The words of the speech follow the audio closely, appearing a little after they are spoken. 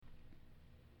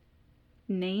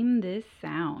Name this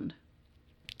sound.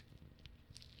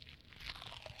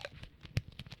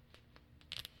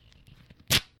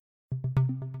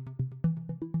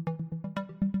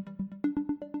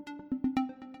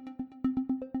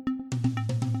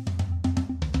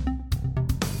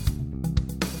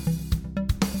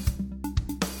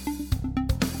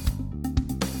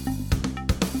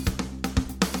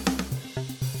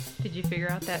 Did you figure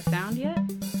out that sound yet?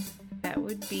 That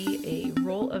would be a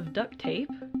roll of duct tape,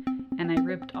 and I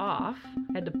ripped off.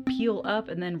 I had to peel up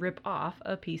and then rip off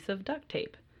a piece of duct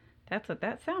tape. That's what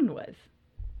that sound was.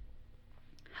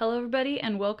 Hello everybody,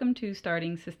 and welcome to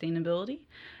Starting Sustainability.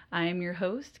 I am your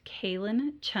host,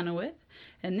 Kaylin Chenoweth,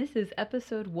 and this is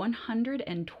episode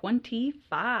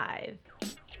 125.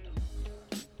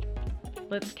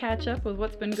 Let's catch up with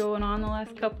what's been going on the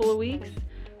last couple of weeks.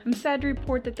 I'm sad to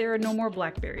report that there are no more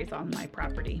blackberries on my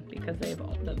property because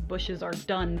the bushes are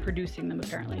done producing them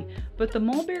apparently. But the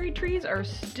mulberry trees are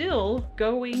still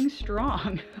going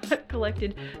strong. I've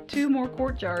collected 2 more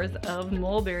quart jars of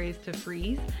mulberries to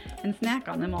freeze and snack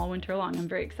on them all winter long. I'm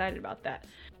very excited about that.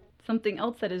 Something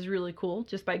else that is really cool,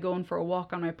 just by going for a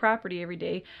walk on my property every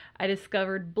day, I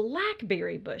discovered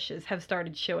blackberry bushes have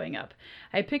started showing up.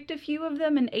 I picked a few of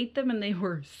them and ate them, and they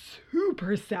were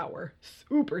super sour.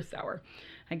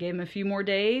 I gave them a few more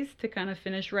days to kind of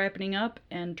finish ripening up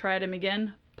and tried them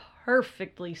again.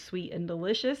 Perfectly sweet and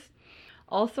delicious.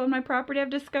 Also on my property, I've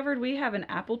discovered we have an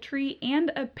apple tree and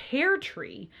a pear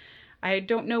tree. I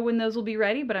don't know when those will be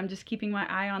ready, but I'm just keeping my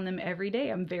eye on them every day.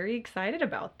 I'm very excited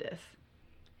about this.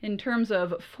 In terms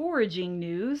of foraging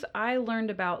news, I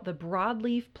learned about the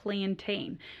broadleaf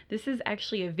plantain. This is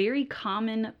actually a very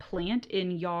common plant in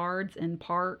yards and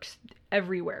parks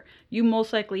everywhere. You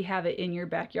most likely have it in your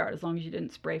backyard as long as you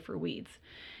didn't spray for weeds.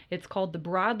 It's called the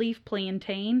broadleaf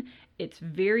plantain. It's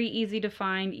very easy to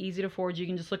find, easy to forage. You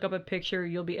can just look up a picture.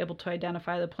 You'll be able to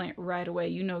identify the plant right away.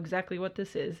 You know exactly what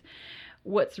this is.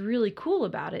 What's really cool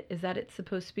about it is that it's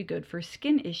supposed to be good for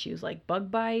skin issues like bug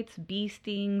bites, bee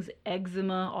stings,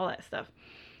 eczema, all that stuff.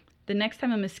 The next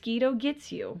time a mosquito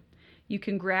gets you, you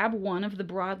can grab one of the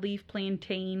broadleaf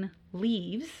plantain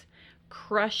leaves,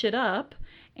 crush it up,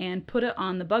 and put it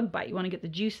on the bug bite. You want to get the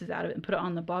juices out of it and put it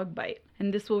on the bug bite.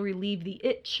 And this will relieve the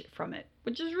itch from it,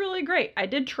 which is really great. I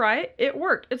did try it. It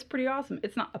worked. It's pretty awesome.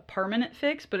 It's not a permanent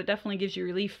fix, but it definitely gives you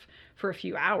relief for a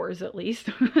few hours at least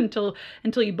until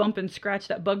you bump and scratch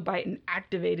that bug bite and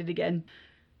activate it again.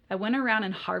 I went around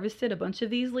and harvested a bunch of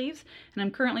these leaves, and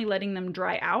I'm currently letting them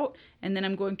dry out, and then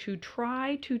I'm going to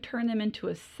try to turn them into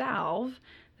a salve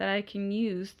that I can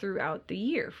use throughout the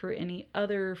year for any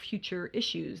other future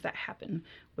issues that happen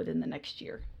within the next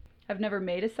year. I've never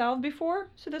made a salve before,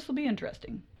 so this will be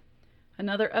interesting.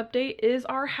 Another update is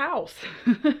our house.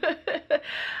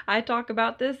 I talk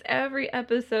about this every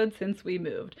episode since we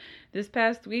moved. This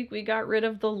past week, we got rid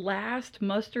of the last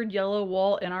mustard yellow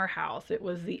wall in our house. It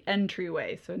was the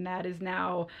entryway, so that is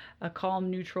now a calm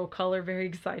neutral color. Very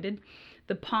excited.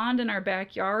 The pond in our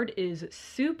backyard is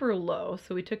super low,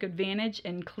 so we took advantage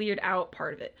and cleared out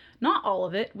part of it. Not all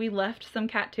of it. We left some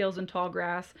cattails and tall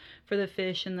grass for the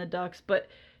fish and the ducks, but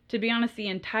to be honest, the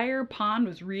entire pond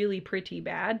was really pretty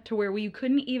bad to where we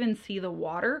couldn't even see the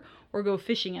water or go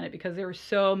fishing in it because there were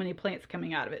so many plants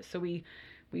coming out of it. So we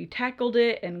tackled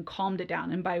it and calmed it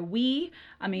down. And by we,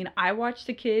 I mean I watched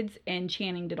the kids and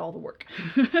Channing did all the work.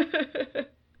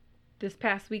 This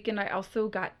past weekend, I also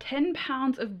got 10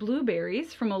 pounds of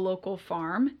blueberries from a local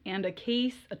farm and a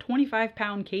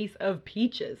 25-pound case of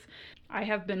peaches. I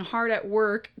have been hard at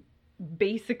work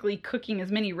basically cooking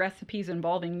as many recipes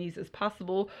involving these as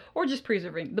possible, or just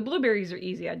preserving. The blueberries are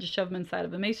easy. I just shove them inside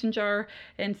of a mason jar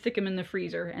and stick them in the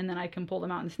freezer, and then I can pull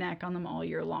them out and snack on them all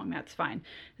year long. That's fine.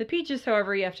 The peaches,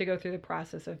 however, you have to go through the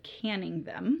process of canning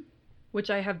them, which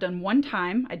I have done one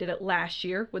time. I did it last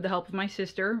year with the help of my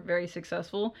sister, very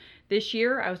successful. This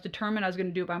year, I was determined I was going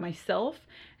to do it by myself,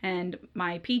 and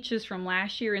my peaches from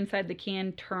last year inside the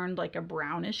can turned like a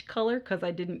brownish color because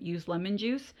I didn't use lemon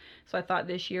juice. So I thought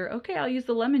this year, okay, I'll use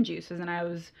the lemon juices. And I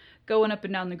was going up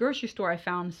and down the grocery store, I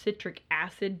found citric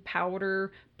acid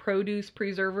powder produce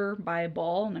preserver by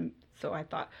Ball, and so I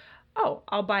thought, oh,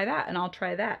 I'll buy that and I'll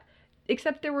try that.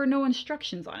 Except there were no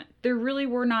instructions on it. There really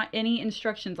were not any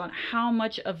instructions on how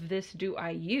much of this do I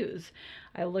use.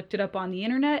 I looked it up on the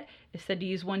internet. It said to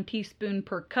use 1 teaspoon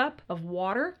per cup of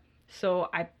water. So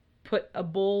I put a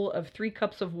bowl of 3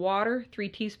 cups of water, 3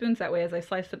 teaspoons. That way as I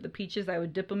sliced up the peaches, I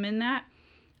would dip them in that.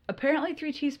 Apparently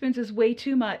 3 teaspoons is way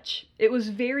too much. It was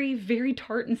very, very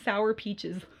tart and sour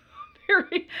peaches.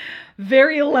 Very,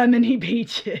 very lemony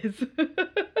peaches.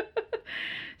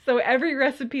 So every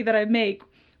recipe that I make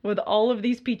with all of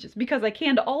these peaches because I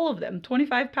canned all of them.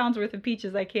 25 pounds worth of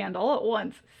peaches I canned all at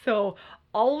once. So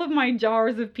all of my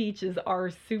jars of peaches are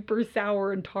super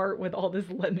sour and tart with all this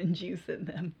lemon juice in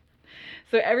them.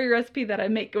 So every recipe that I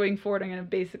make going forward, I'm going to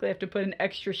basically have to put in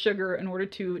extra sugar in order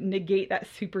to negate that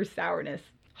super sourness.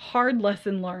 Hard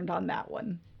lesson learned on that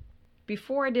one.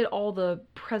 Before I did all the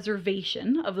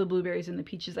preservation of the blueberries and the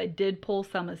peaches, I did pull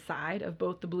some aside of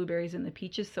both the blueberries and the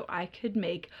peaches so I could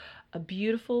make a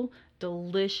beautiful,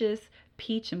 delicious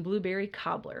peach and blueberry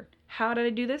cobbler. How did I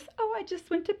do this? Oh, I just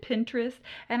went to Pinterest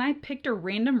and I picked a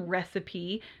random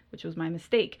recipe, which was my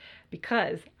mistake,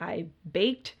 because I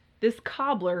baked this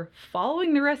cobbler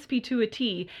following the recipe to a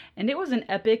T, and it was an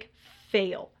epic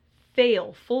fail.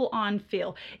 Full on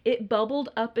fail. It bubbled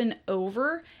up and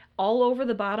over, all over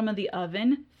the bottom of the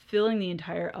oven, filling the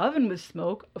entire oven with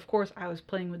smoke. Of course, I was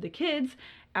playing with the kids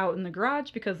out in the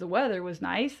garage because the weather was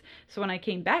nice. So when I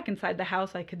came back inside the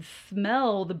house, I could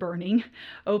smell the burning,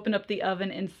 open up the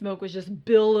oven, and smoke was just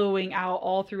billowing out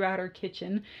all throughout our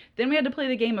kitchen. Then we had to play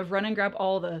the game of run and grab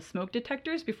all the smoke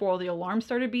detectors before all the alarms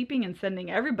started beeping and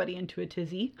sending everybody into a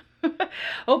tizzy.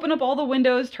 Open up all the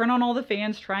windows, turn on all the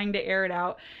fans, trying to air it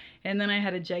out. And then I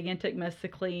had a gigantic mess to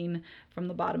clean from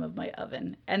the bottom of my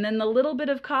oven. And then the little bit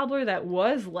of cobbler that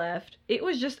was left, it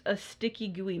was just a sticky,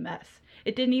 gooey mess.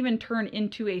 It didn't even turn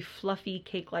into a fluffy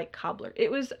cake-like cobbler.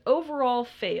 It was overall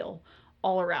fail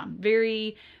all around.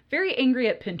 Very, very angry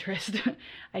at Pinterest.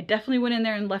 I definitely went in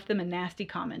there and left them a nasty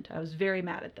comment. I was very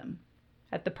mad at them.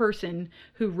 At the person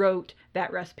who wrote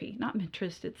that recipe. Not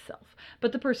Pinterest itself,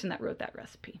 but the person that wrote that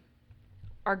recipe.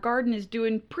 Our garden is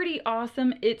doing pretty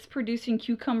awesome. It's producing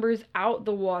cucumbers out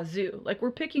the wazoo. Like, we're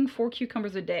picking 4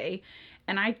 cucumbers a day,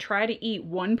 and I try to eat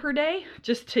 1 per day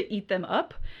just to eat them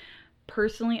up.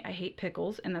 Personally, I hate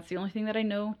pickles, and that's the only thing that I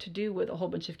know to do with a whole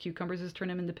bunch of cucumbers is turn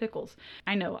them into pickles.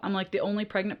 I know, I'm like the only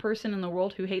pregnant person in the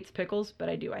world who hates pickles, but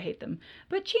I hate them.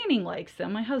 But Channing likes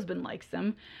them, my husband likes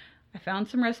them. I found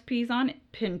some recipes on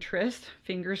Pinterest.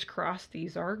 Fingers crossed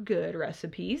these are good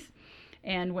recipes.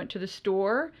 And went to the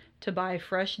store to buy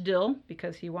fresh dill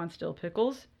because he wants dill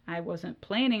pickles. I wasn't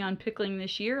planning on pickling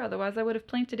this year, otherwise I would have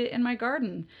planted it in my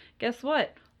garden. Guess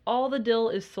what? All the dill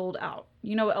is sold out.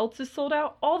 You know what else is sold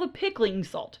out? All the pickling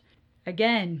salt.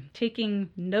 Again,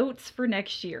 taking notes for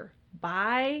next year.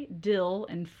 Buy dill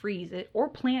and freeze it, or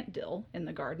plant dill in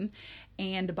the garden,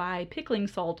 and buy pickling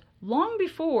salt long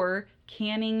before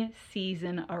canning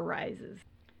season arises.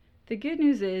 The good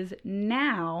news is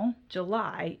now,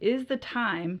 July, is the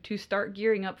time to start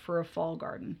gearing up for a fall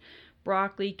garden.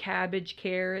 Broccoli, cabbage,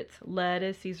 carrots,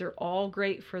 lettuce, these are all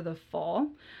great for the fall.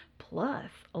 Plus,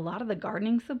 a lot of the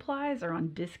gardening supplies are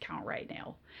on discount right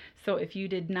now. So if you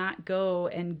did not go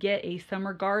and get a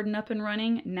summer garden up and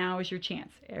running, now is your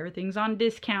chance. Everything's on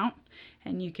discount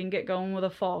and you can get going with a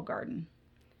fall garden.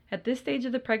 At this stage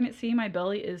of the pregnancy, my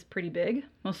belly is pretty big,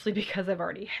 mostly because I've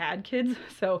already had kids,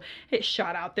 so it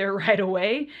shot out there right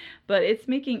away, but it's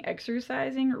making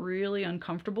exercising really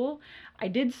uncomfortable. I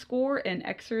did score an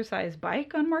exercise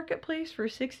bike on Marketplace for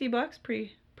 $60.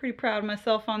 Pretty proud of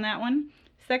myself on that one.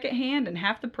 Secondhand and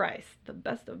half the price, the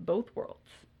best of both worlds.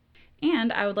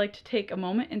 And I would like to take a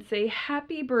moment and say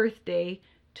happy birthday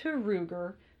to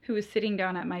Ruger, who is sitting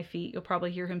down at my feet. You'll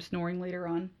probably hear him snoring later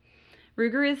on.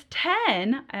 Ruger is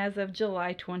 10 as of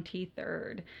July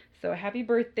 23rd. So happy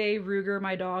birthday, Ruger,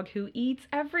 my dog who eats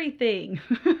everything.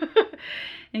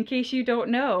 In case you don't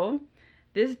know,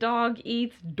 this dog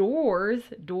eats doors,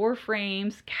 door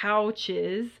frames,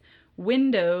 couches,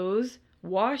 windows,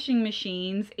 washing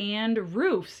machines, and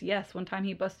roofs. Yes, one time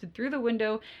he busted through the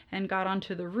window and got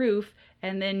onto the roof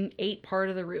and then ate part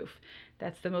of the roof.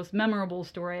 That's the most memorable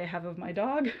story I have of my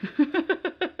dog.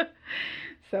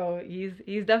 So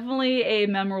he's definitely a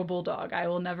memorable dog. I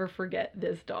will never forget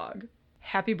this dog.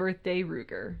 Happy birthday,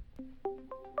 Ruger.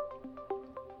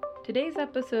 Today's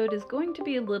episode is going to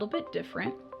be a little bit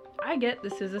different. I get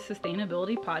this is a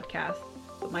sustainability podcast,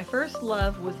 but my first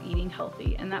love was eating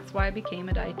healthy, and that's why I became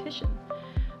a dietitian.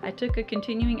 I took a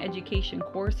continuing education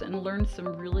course and learned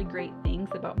some really great things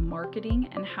about marketing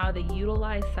and how they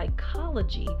utilize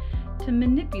psychology to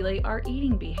manipulate our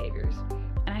eating behaviors.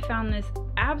 And I found this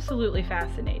absolutely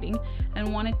fascinating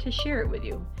and wanted to share it with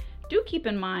you. Do keep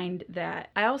in mind that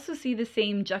I also see the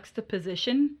same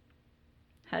juxtaposition.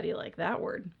 How do you like that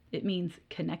word? It means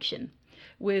connection.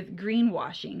 With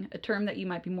greenwashing, a term that you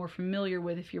might be more familiar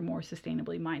with if you're more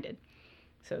sustainably minded.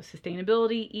 So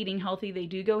sustainability, eating healthy, they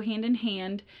do go hand in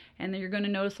hand, and you're going to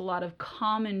notice a lot of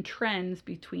common trends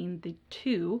between the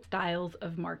two styles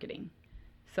of marketing.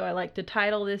 So I like to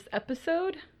title this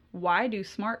episode, Why Do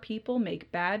Smart People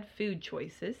Make Bad Food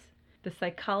Choices? The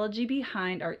Psychology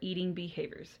Behind Our Eating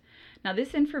Behaviors. Now,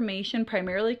 this information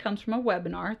primarily comes from a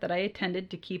webinar that I attended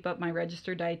to keep up my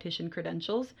registered dietitian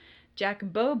credentials. Jack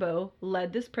Bobo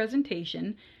led this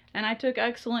presentation, and I took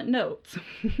excellent notes.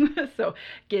 So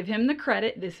give him the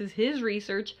credit. This is his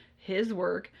research, his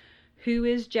work. Who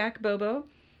is Jack Bobo?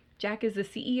 Jack is the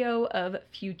CEO of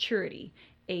Futurity,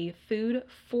 a food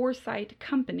foresight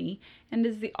company, and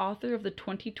is the author of the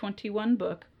 2021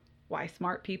 book, Why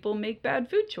Smart People Make Bad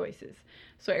Food Choices.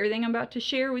 So everything I'm about to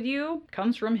share with you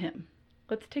comes from him.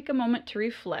 Let's take a moment to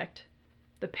reflect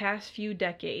the past few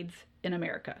decades in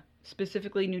America,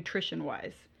 specifically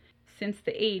nutrition-wise. Since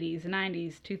the 80s,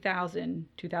 90s, 2000,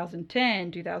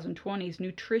 2010, 2020s,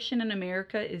 nutrition in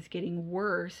America is getting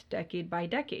worse decade by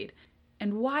decade.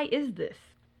 And why is this?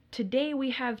 Today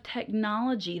we have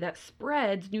technology that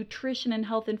spreads nutrition and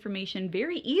health information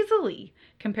very easily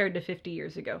compared to 50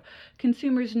 years ago.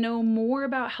 Consumers know more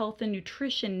about health and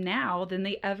nutrition now than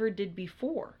they ever did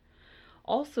before.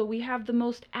 Also, we have the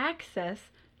most access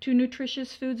to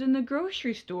nutritious foods in the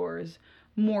grocery stores,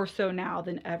 more so now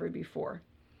than ever before.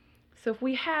 So if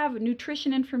we have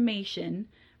nutrition information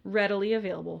readily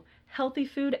available, healthy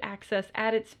food access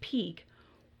at its peak,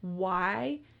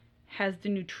 why has the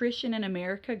nutrition in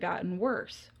America gotten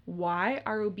worse? Why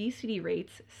are obesity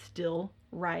rates still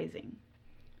rising?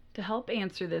 To help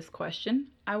answer this question,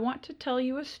 I want to tell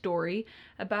you a story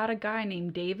about a guy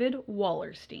named David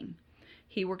Wallerstein.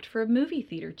 He worked for a movie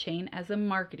theater chain as a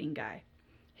marketing guy.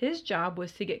 His job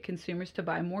was to get consumers to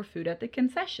buy more food at the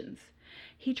concessions.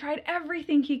 He tried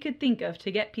everything he could think of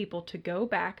to get people to go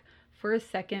back for a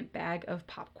second bag of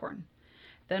popcorn.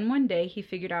 Then one day he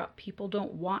figured out people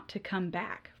don't want to come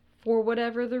back for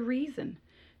whatever the reason.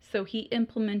 So he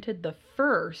implemented the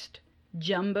first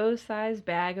jumbo-sized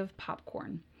bag of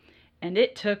popcorn, and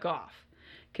it took off.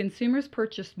 Consumers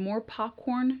purchased more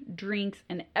popcorn, drinks,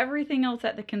 and everything else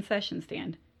at the concession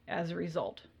stand as a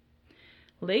result.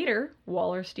 Later,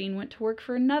 Wallerstein went to work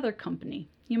for another company.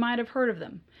 You might have heard of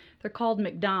them. They're called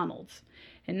McDonald's.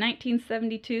 In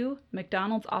 1972,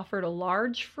 McDonald's offered a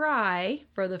large fry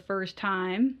for the first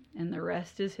time, and the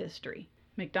rest is history.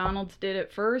 McDonald's did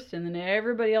it first, and then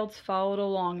everybody else followed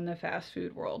along in the fast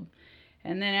food world.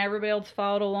 And then everybody else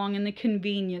followed along in the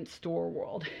convenience store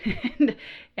world.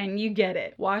 and you get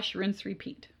it. Wash, rinse,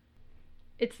 repeat.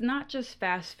 It's not just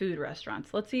fast food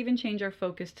restaurants. Let's even change our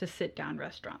focus to sit-down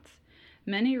restaurants.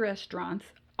 Many restaurants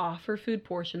offer food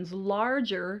portions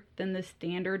larger than the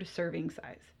standard serving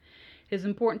size. It is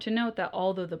important to note that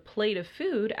although the plate of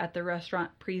food at the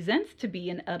restaurant presents to be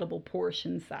an edible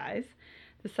portion size,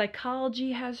 the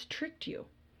psychology has tricked you.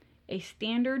 A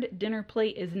standard dinner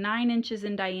plate is 9 inches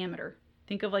in diameter.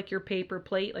 Think of like your paper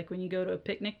plate, like when you go to a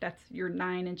picnic, that's your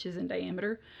 9 inches in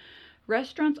diameter.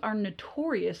 Restaurants are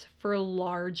notorious for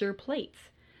larger plates.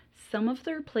 Some of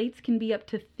their plates can be up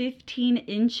to 15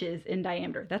 inches in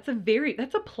diameter. That's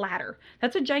a platter.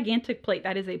 That's a gigantic plate.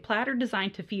 That is a platter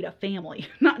designed to feed a family,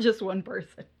 not just one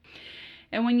person.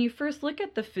 And when you first look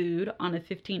at the food on a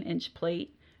 15-inch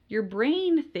plate, your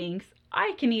brain thinks,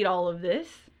 I can eat all of this.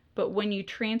 But when you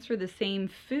transfer the same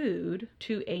food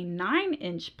to a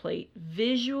 9-inch plate,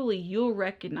 visually you'll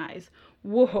recognize,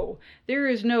 whoa, there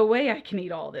is no way I can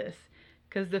eat all this.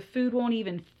 Because the food won't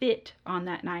even fit on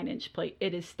that 9-inch plate.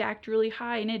 It is stacked really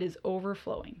high and it is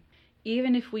overflowing.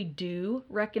 Even if we do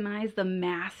recognize the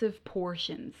massive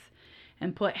portions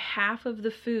and put half of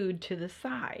the food to the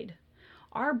side,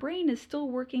 our brain is still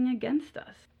working against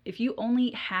us. If you only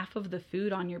eat half of the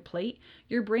food on your plate,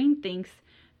 your brain thinks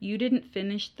you didn't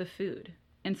finish the food.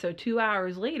 And so 2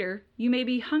 hours later, you may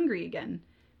be hungry again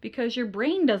because your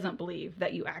brain doesn't believe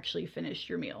that you actually finished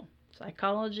your meal.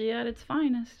 Psychology at its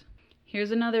finest.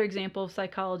 Here's another example of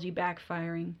psychology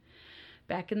backfiring.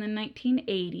 Back in the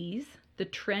 1980s, the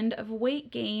trend of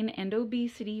weight gain and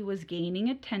obesity was gaining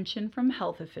attention from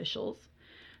health officials.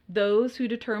 Those who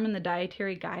determined the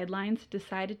dietary guidelines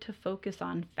decided to focus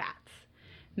on fats.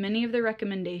 Many of the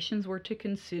recommendations were to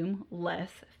consume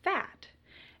less fat.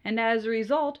 And as a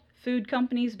result, food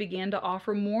companies began to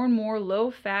offer more and more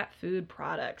low-fat food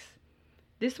products.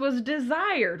 This was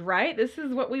desired, right? This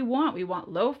is what we want. We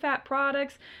want low-fat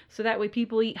products so that way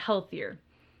people eat healthier.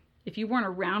 If you weren't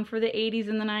around for the 80s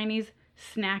and the 90s,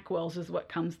 Snackwells is what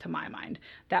comes to my mind.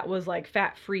 That was like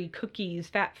fat-free cookies,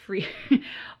 fat-free,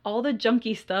 all the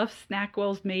junky stuff.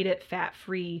 Snackwells made it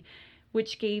fat-free,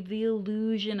 which gave the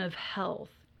illusion of health.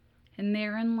 And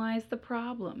therein lies the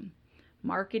problem.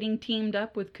 Marketing teamed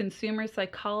up with consumer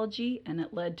psychology, and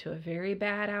it led to a very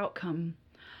bad outcome.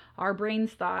 Our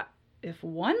brains thought, if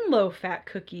one low-fat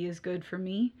cookie is good for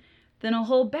me, then a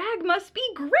whole bag must be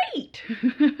great.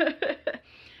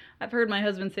 I've heard my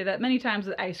husband say that many times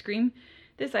with ice cream.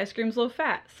 This ice cream's low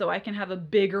fat, so I can have a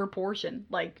bigger portion,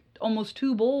 like almost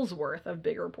 2 bowls worth of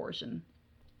bigger portion.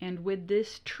 And with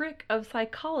this trick of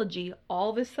psychology, all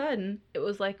of a sudden, it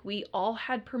was like we all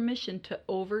had permission to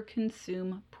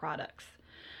overconsume products.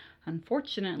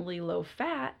 Unfortunately, low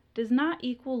fat does not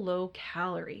equal low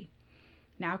calorie.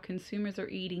 Now consumers are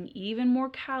eating even more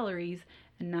calories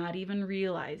and not even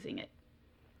realizing it.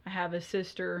 I have a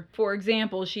sister, for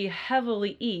example, she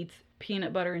heavily eats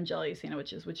peanut butter and jelly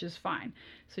sandwiches, which is fine.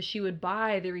 So she would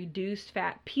buy the reduced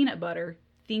fat peanut butter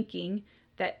thinking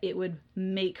that it would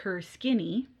make her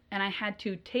skinny, and I had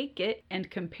to take it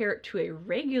and compare it to a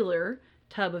regular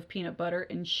tub of peanut butter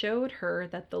and showed her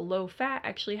that the low fat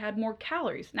actually had more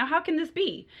calories. Now, how can this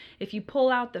be? If you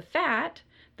pull out the fat,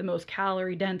 the most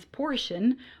calorie dense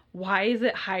portion, why is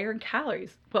it higher in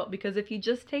calories? Well, because if you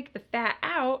just take the fat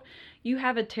out, you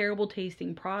have a terrible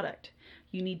tasting product.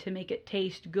 You need to make it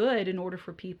taste good in order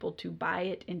for people to buy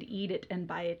it and eat it and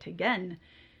buy it again.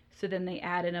 So then they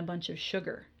add in a bunch of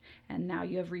sugar. And now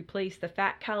you have replaced the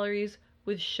fat calories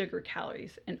with sugar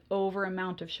calories, an over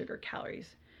amount of sugar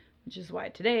calories. Which is why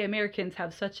today Americans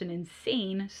have such an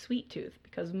insane sweet tooth,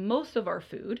 because most of our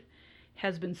food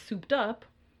has been souped up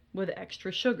with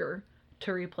extra sugar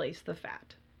to replace the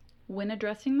fat. When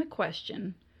addressing the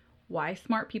question, why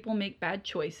smart people make bad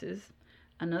choices,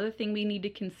 another thing we need to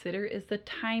consider is the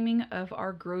timing of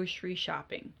our grocery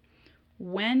shopping.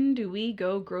 When do we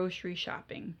go grocery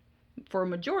shopping? For a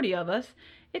majority of us,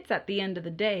 it's at the end of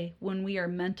the day when we are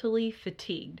mentally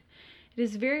fatigued. It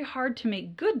is very hard to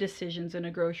make good decisions in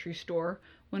a grocery store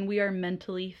when we are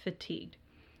mentally fatigued.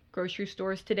 Grocery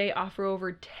stores today offer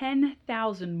over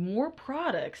 10,000 more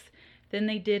products than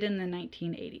they did in the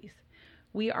 1980s.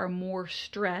 We are more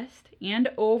stressed and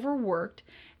overworked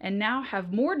and now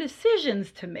have more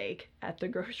decisions to make at the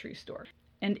grocery store.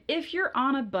 And if you're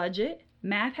on a budget,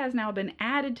 math has now been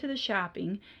added to the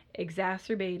shopping,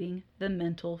 exacerbating the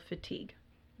mental fatigue.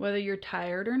 Whether you're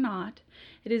tired or not,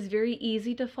 it is very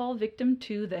easy to fall victim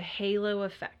to the halo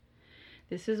effect.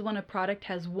 This is when a product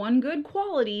has one good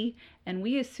quality and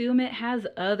we assume it has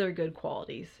other good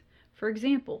qualities. For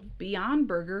example, Beyond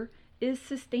Burger is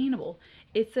sustainable.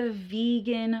 It's a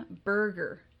vegan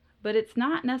burger, but it's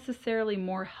not necessarily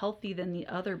more healthy than the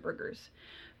other burgers.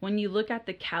 When you look at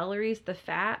the calories, the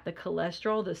fat, the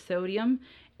cholesterol, the sodium,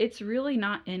 it's really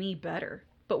not any better.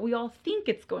 But we all think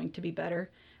it's going to be better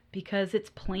because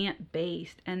it's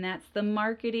plant-based, and that's the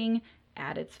marketing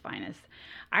at its finest.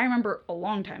 I remember a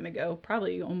long time ago,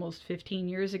 probably almost 15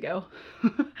 years ago,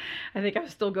 I think I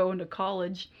was still going to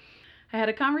college, I had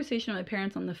a conversation with my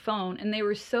parents on the phone, and they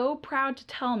were so proud to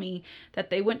tell me that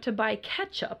they went to buy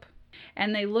ketchup,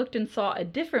 and they looked and saw a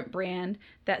different brand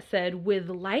that said with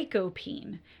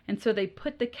lycopene. And so they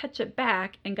put the ketchup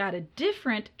back and got a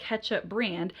different ketchup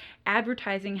brand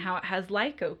advertising how it has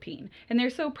lycopene. And they're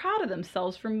so proud of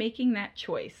themselves for making that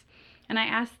choice. And I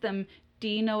asked them, do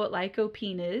you know what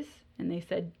lycopene is? And they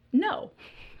said, no.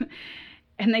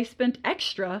 And they spent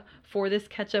extra for this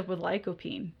ketchup with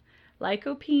lycopene.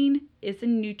 Lycopene is a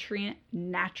nutrient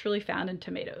naturally found in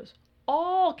tomatoes.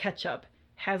 All ketchup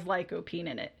has lycopene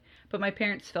in it. But my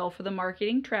parents fell for the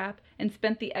marketing trap and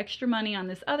spent the extra money on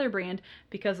this other brand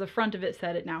because the front of it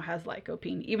said it now has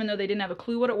lycopene. Even though they didn't have a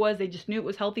clue what it was, they just knew it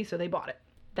was healthy, so they bought it.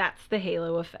 That's the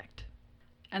halo effect.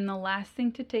 And the last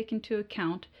thing to take into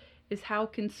account is how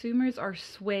consumers are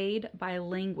swayed by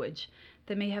language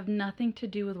that may have nothing to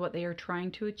do with what they are trying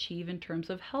to achieve in terms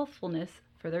of healthfulness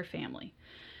for their family.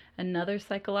 Another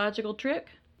psychological trick,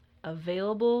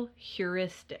 available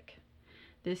heuristic.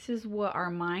 This is what our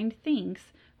mind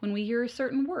thinks when we hear a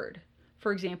certain word.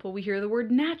 For example, we hear the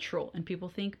word natural and people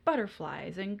think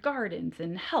butterflies and gardens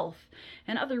and health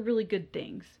and other really good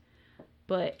things.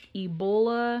 But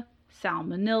Ebola,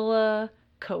 salmonella,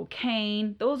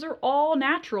 cocaine, those are all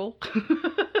natural.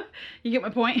 You get my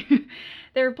point?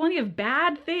 There are plenty of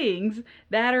bad things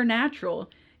that are natural,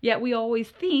 yet we always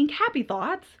think happy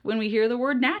thoughts when we hear the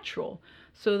word natural.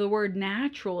 So the word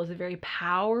natural is a very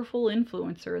powerful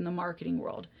influencer in the marketing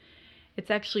world. It's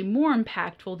actually more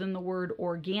impactful than the word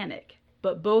organic,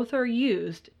 but both are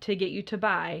used to get you to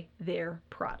buy their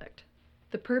product.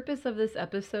 The purpose of this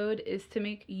episode is to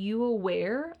make you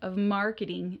aware of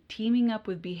marketing teaming up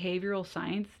with behavioral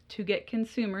science to get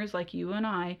consumers like you and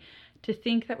I to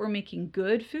think that we're making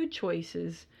good food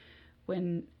choices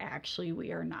when actually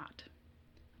we are not.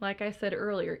 Like I said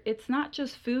earlier, it's not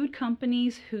just food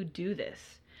companies who do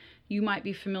this. You might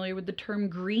be familiar with the term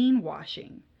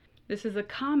greenwashing. This is a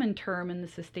common term in the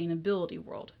sustainability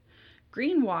world.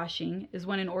 Greenwashing is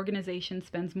when an organization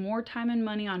spends more time and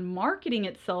money on marketing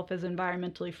itself as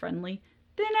environmentally friendly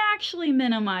than actually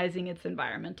minimizing its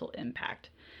environmental impact.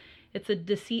 It's a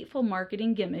deceitful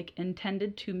marketing gimmick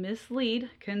intended to mislead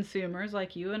consumers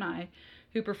like you and I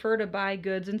who prefer to buy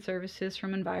goods and services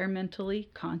from environmentally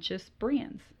conscious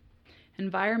brands.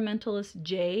 Environmentalist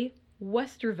Jay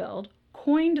Westerveld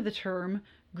coined the term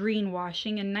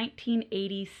greenwashing in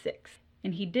 1986,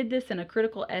 and he did this in a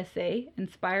critical essay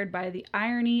inspired by the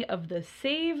irony of the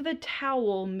Save the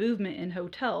Towel movement in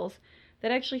hotels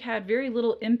that actually had very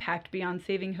little impact beyond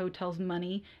saving hotels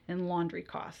money and laundry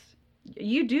costs.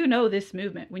 You do know this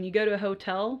movement. When you go to a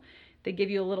hotel, they give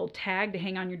you a little tag to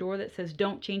hang on your door that says,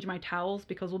 "Don't change my towels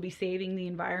because we'll be saving the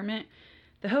environment."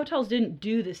 The hotels didn't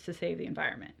do this to save the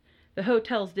environment. The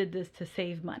hotels did this to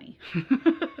save money.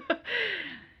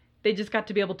 They just got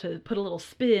to be able to put a little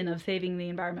spin of saving the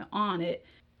environment on it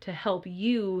to help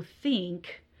you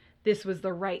think this was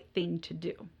the right thing to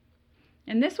do.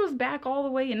 And this was back all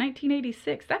the way in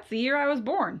 1986. That's the year I was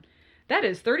born. That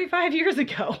is 35 years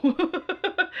ago.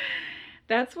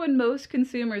 That's when most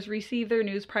consumers receive their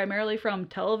news primarily from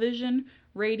television,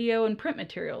 radio, and print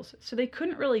materials. So they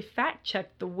couldn't really fact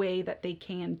check the way that they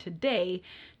can today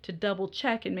to double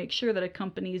check and make sure that a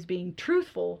company is being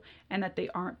truthful and that they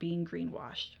aren't being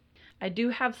greenwashed. I do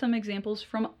have some examples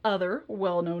from other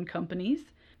well-known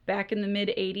companies. Back in the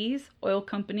mid-80s, oil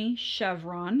company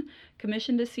Chevron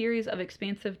commissioned a series of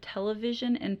expansive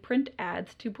television and print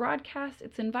ads to broadcast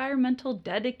its environmental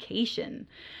dedication.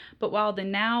 But while the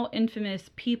now infamous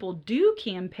People Do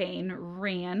campaign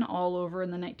ran all over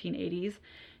in the 1980s,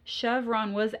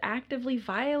 Chevron was actively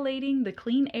violating the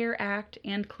Clean Air Act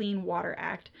and Clean Water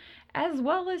Act, as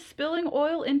well as spilling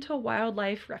oil into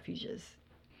wildlife refuges.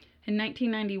 In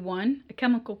 1991, a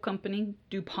chemical company,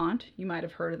 DuPont, you might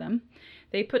have heard of them,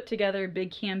 they put together a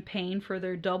big campaign for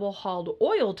their double-hulled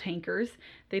oil tankers.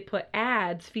 They put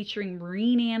ads featuring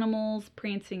marine animals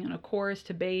prancing in a chorus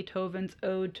to Beethoven's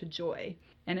Ode to Joy.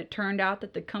 And it turned out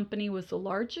that the company was the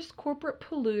largest corporate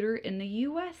polluter in the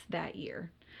U.S. that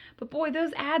year. But boy,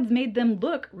 those ads made them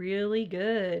look really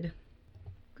good.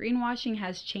 Greenwashing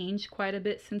has changed quite a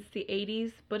bit since the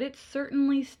 80s, but it's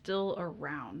certainly still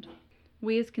around.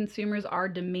 We as consumers are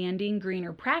demanding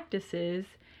greener practices,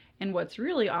 and what's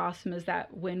really awesome is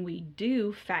that when we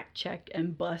do fact check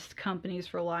and bust companies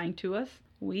for lying to us,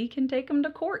 we can take them to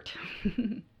court.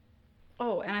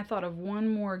 Oh, and I thought of one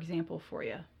more example for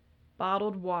you.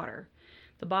 Bottled water.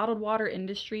 The bottled water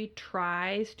industry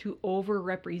tries to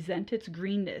overrepresent its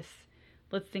greenness.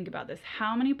 Let's think about this.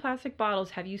 How many plastic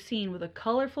bottles have you seen with a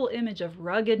colorful image of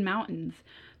rugged mountains,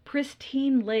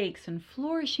 pristine lakes, and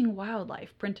flourishing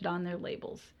wildlife printed on their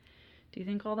labels? Do you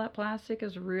think all that plastic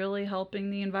is really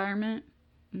helping the environment?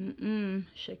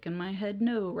 Shaking my head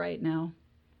no right now.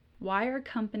 Why are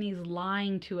companies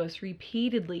lying to us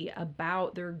repeatedly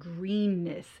about their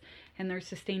greenness and their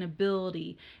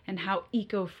sustainability and how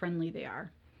eco-friendly they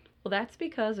are? Well, that's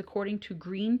because according to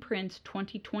Greenprint's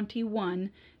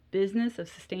 2021 Business of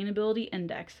Sustainability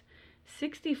Index,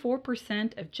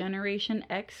 64% of Generation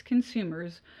X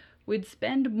consumers would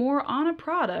spend more on a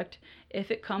product if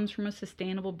it comes from a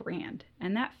sustainable brand.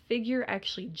 And that figure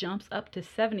actually jumps up to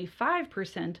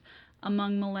 75%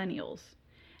 among millennials.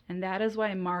 And that is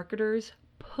why marketers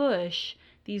push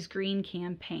these green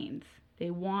campaigns. They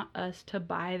want us to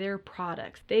buy their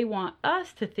products. They want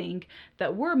us to think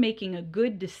that we're making a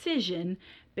good decision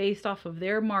based off of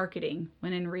their marketing,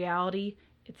 when in reality,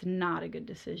 it's not a good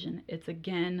decision. It's,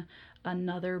 again,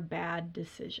 another bad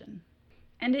decision.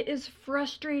 And it is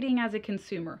frustrating as a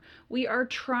consumer. We're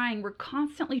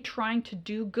constantly trying to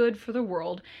do good for the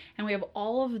world, and we have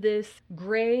all of this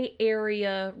gray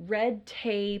area, red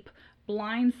tape,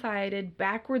 blindsided,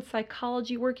 backward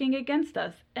psychology working against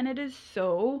us, and it is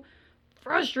so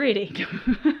frustrating.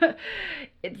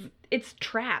 It's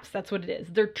traps, that's what it is.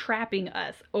 They're trapping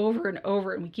us over and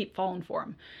over, and we keep falling for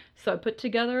them. So I put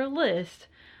together a list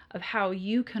of how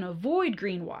you can avoid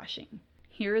greenwashing.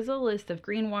 Here is a list of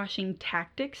greenwashing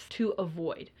tactics to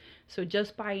avoid. So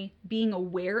just by being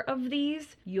aware of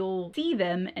these, you'll see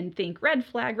them and think red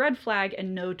flag,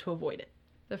 and know to avoid it.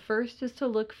 The first is to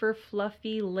look for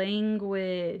fluffy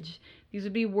language. These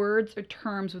would be words or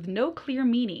terms with no clear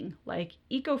meaning, like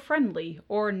eco-friendly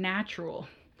or natural,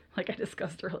 like I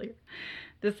discussed earlier.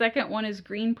 The second one is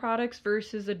green products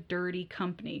versus a dirty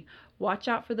company. Watch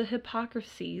out for the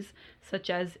hypocrisies, such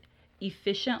as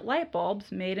efficient light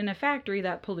bulbs made in a factory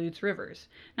that pollutes rivers.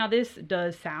 Now, this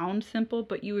does sound simple,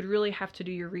 but you would really have to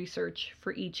do your research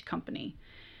for each company.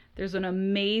 There's an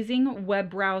amazing web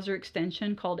browser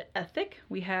extension called Ethic.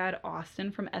 We had Austin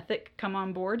from Ethic come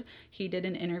on board. He did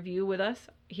an interview with us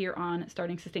here on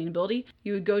Starting Sustainability.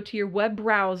 You would go to your web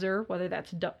browser, whether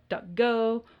that's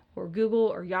DuckDuckGo or Google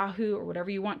or Yahoo or whatever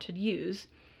you want to use,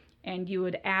 and you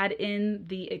would add in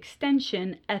the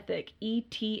extension ethic,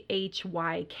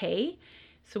 ETHYK.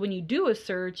 So when you do a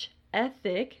search,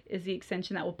 ethic is the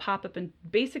extension that will pop up and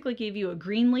basically give you a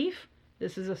green leaf.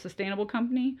 This is a sustainable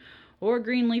company, or a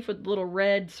green leaf with a little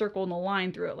red circle and a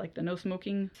line through it, like the no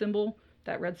smoking symbol,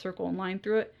 that red circle and line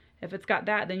through it. If it's got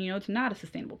that, then you know it's not a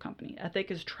sustainable company. Ethic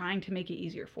is trying to make it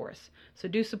easier for us. So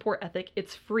do support Ethic.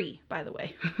 It's free, by the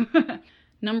way.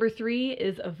 Number 3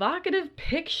 is evocative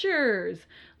pictures.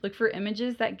 Look for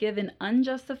images that give an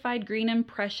unjustified green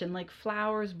impression, like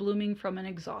flowers blooming from an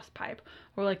exhaust pipe,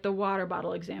 or like the water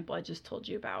bottle example I just told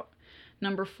you about.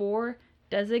 Number 4,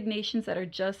 designations that are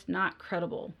just not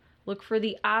credible. Look for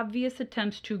the obvious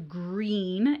attempts to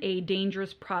green a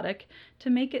dangerous product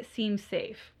to make it seem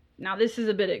safe. Now, this is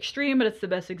a bit extreme, but it's the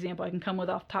best example I can come with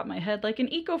off the top of my head, like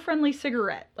an eco-friendly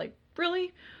cigarette. Like,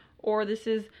 really? Or this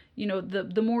is,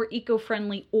 the more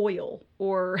eco-friendly oil,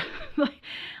 or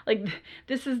like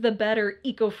this is the better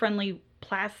eco-friendly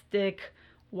plastic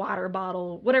water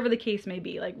bottle, whatever the case may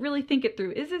be. Like, really think it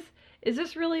through. Is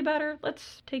this really better?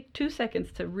 Let's take 2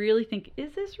 seconds to really think,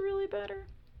 is this really better?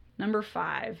 Number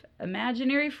 5,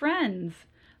 imaginary friends.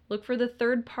 Look for the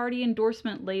third-party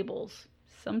endorsement labels.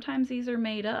 Sometimes these are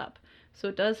made up. So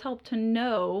it does help to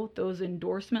know those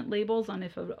endorsement labels on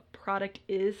if a product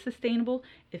is sustainable,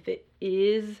 if it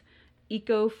is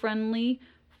eco-friendly.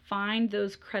 Find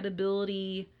those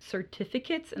credibility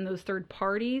certificates and those third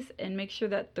parties and make sure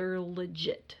that they're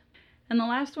legit. And the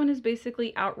last one is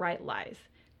basically outright lies.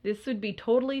 This would be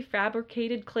totally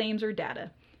fabricated claims or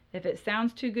data. If it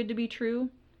sounds too good to be true,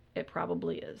 it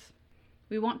probably is.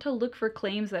 We want to look for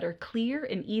claims that are clear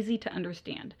and easy to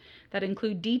understand, that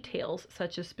include details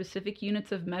such as specific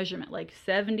units of measurement, like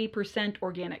 70%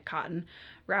 organic cotton,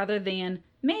 rather than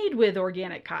made with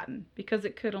organic cotton, because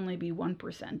it could only be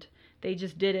 1%. They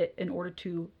just did it in order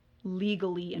to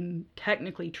legally and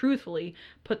technically, truthfully,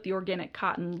 put the organic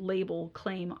cotton label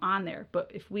claim on there. But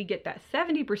if we get that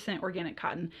 70% organic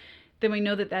cotton, then we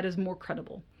know that that is more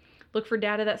credible. Look for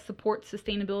data that supports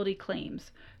sustainability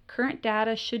claims. Current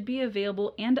data should be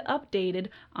available and updated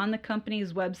on the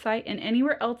company's website and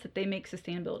anywhere else that they make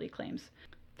sustainability claims.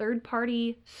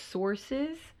 Third-party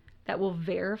sources that will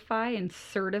verify and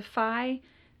certify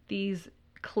these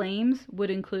claims would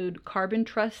include Carbon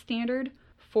Trust Standard,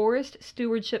 Forest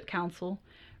Stewardship Council,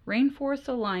 Rainforest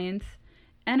Alliance,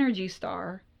 Energy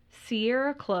Star,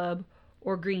 Sierra Club,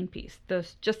 or Greenpeace,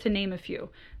 those just to name a few.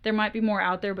 There might be more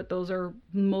out there, but those are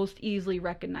most easily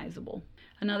recognizable.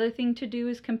 Another thing to do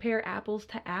is compare apples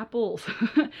to apples.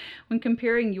 When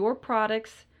comparing your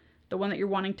products, the one that you're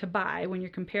wanting to buy, when you're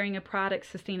comparing a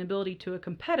product's sustainability to a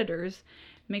competitor's,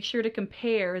 make sure to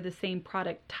compare the same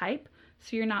product type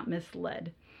so you're not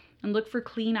misled. And look for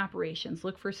clean operations.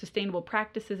 Look for sustainable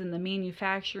practices in the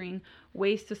manufacturing,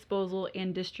 waste disposal,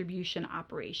 and distribution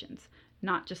operations.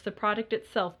 Not just the product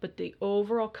itself, but the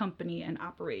overall company and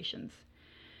operations.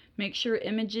 Make sure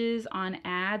images on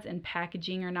ads and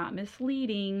packaging are not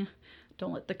misleading.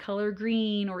 Don't let the color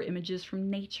green or images from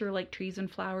nature like trees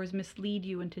and flowers mislead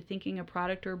you into thinking a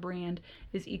product or brand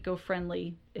is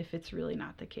eco-friendly if it's really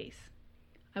not the case.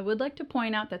 I would like to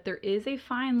point out that there is a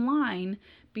fine line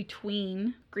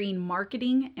between green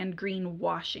marketing and green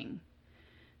washing.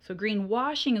 So green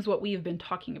washing is what we have been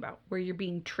talking about, where you're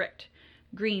being tricked.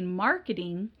 Green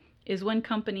marketing is when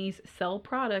companies sell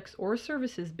products or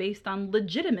services based on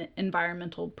legitimate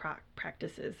environmental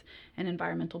practices and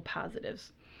environmental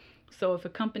positives. So if a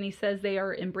company says they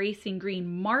are embracing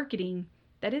green marketing,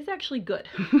 that is actually good.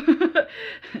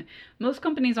 Most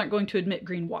companies aren't going to admit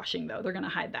greenwashing, though. They're going to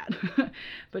hide that.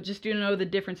 But just to know the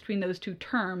difference between those two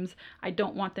terms, I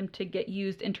don't want them to get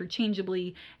used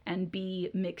interchangeably and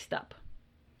be mixed up.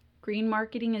 Green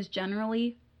marketing is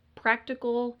generally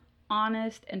practical,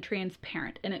 honest, and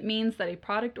transparent, and it means that a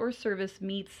product or service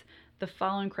meets the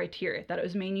following criteria: that it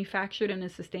was manufactured in a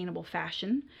sustainable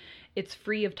fashion, it's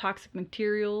free of toxic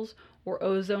materials or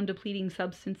ozone depleting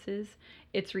substances,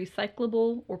 it's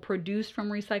recyclable or produced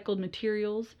from recycled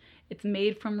materials, it's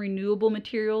made from renewable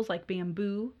materials like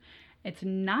bamboo, it's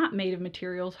not made of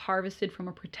materials harvested from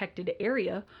a protected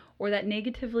area or that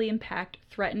negatively impact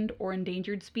threatened or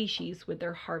endangered species with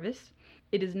their harvest.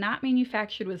 It is not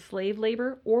manufactured with slave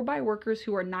labor or by workers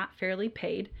who are not fairly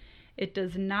paid. It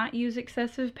does not use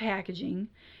excessive packaging,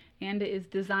 and it is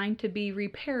designed to be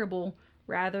repairable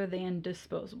rather than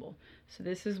disposable. So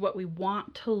this is what we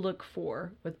want to look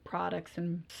for with products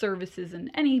and services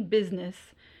in any business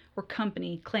or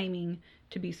company claiming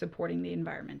to be supporting the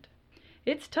environment.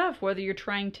 It's tough whether you're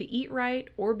trying to eat right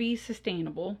or be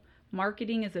sustainable.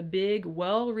 Marketing is a big,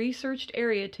 well-researched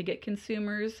area to get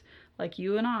consumers like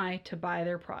you and I to buy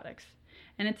their products.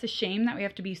 And it's a shame that we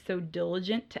have to be so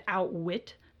diligent to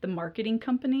outwit the marketing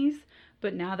companies.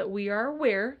 But now that we are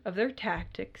aware of their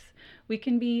tactics, we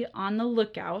can be on the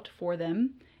lookout for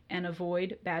them and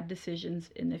avoid bad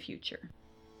decisions in the future.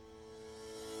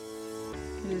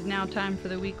 It is now time for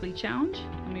the weekly challenge.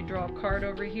 Let me draw a card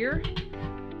over here.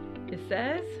 It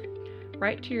says,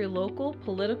 write to your local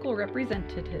political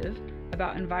representative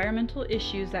about environmental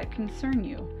issues that concern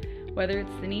you, whether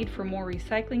it's the need for more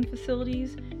recycling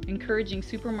facilities, encouraging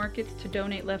supermarkets to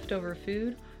donate leftover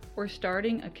food, or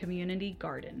starting a community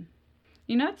garden.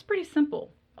 You know, it's pretty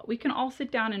simple. We can all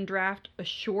sit down and draft a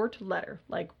short letter,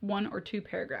 like 1 or 2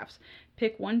 paragraphs.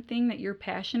 Pick one thing that you're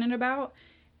passionate about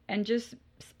and just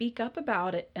speak up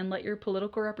about it and let your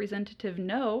political representative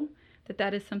know that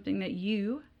that is something that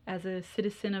you, as a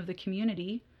citizen of the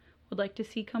community, would like to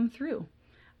see come through.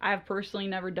 I've personally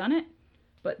never done it,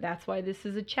 but that's why this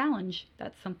is a challenge.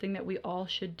 That's something that we all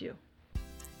should do.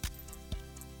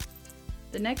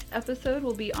 The next episode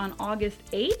will be on August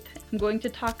 8th. I'm going to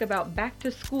talk about back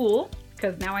to school,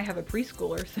 because now I have a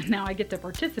preschooler, so now I get to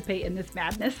participate in this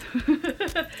madness.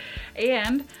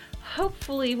 And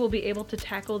hopefully we'll be able to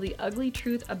tackle the ugly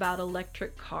truth about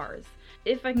electric cars.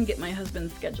 If I can get my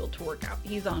husband's schedule to work out.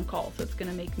 He's on call, so it's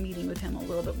going to make meeting with him a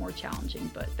little bit more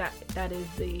challenging, but that is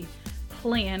the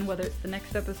plan, whether it's the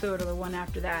next episode or the one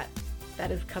after that. That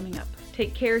is coming up.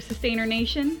 Take care, Sustainer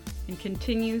Nation, and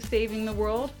continue saving the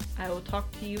world. I will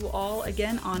talk to you all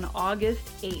again on August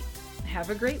 8th. Have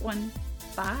a great one.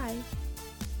 Bye.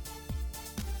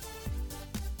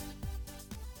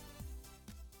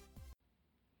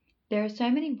 There are so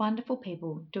many wonderful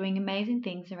people doing amazing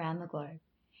things around the globe.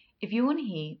 If you want to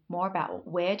hear more about what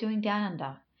we're doing down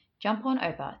under, jump on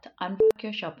over to Unfuck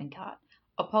Your Shopping Cart,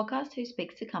 a podcast who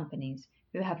speaks to companies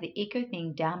who have the eco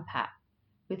thing down pat,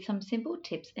 with some simple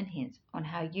tips and hints on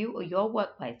how you or your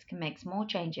workplace can make small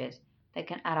changes that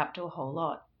can add up to a whole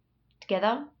lot.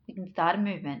 Together, we can start a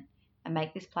movement and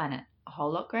make this planet a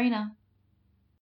whole lot greener.